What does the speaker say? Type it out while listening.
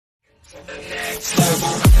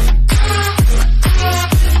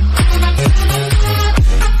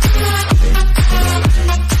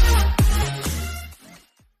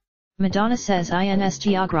Madonna says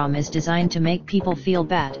Instagram is designed to make people feel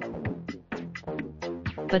bad.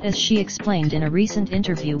 But as she explained in a recent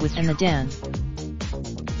interview with Madonna,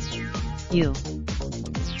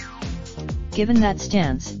 given that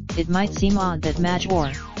stance, it might seem odd that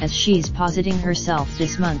Madonna, as she's positing herself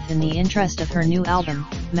this month in the interest of her new album,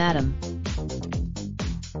 Madonna.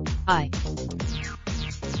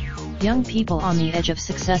 Young people on the edge of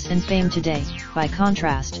success and fame today, by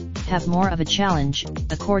contrast, have more of a challenge,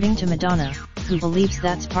 according to Madonna, who believes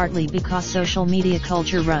that's partly because social media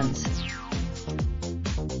culture runs.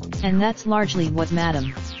 And that's largely what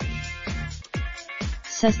Madonna,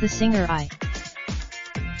 says the singer.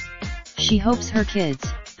 She hopes her kids,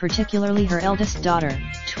 particularly her eldest daughter,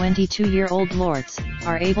 22-year-old Lourdes,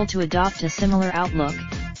 are able to adopt a similar outlook.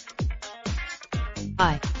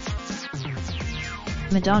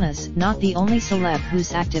 Madonna's not the only celeb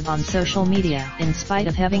who's active on social media in spite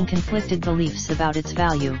of having conflicted beliefs about its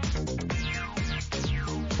value.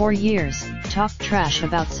 For years, talked trash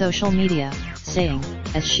about social media, saying,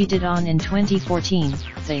 as she did in 2014,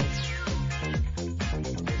 they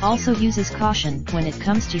also uses caution when it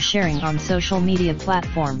comes to sharing on social media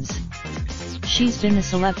platforms. She's been the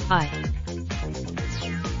celeb.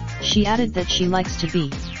 She added that she likes to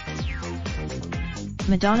be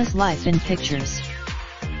Madonna's life in pictures.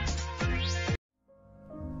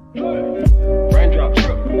 Raindrop,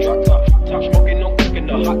 drop top, smoking, no cooking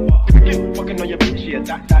the hot pot. Fucking on your bitch, yeah,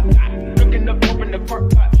 that. Looking up, open the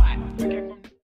park,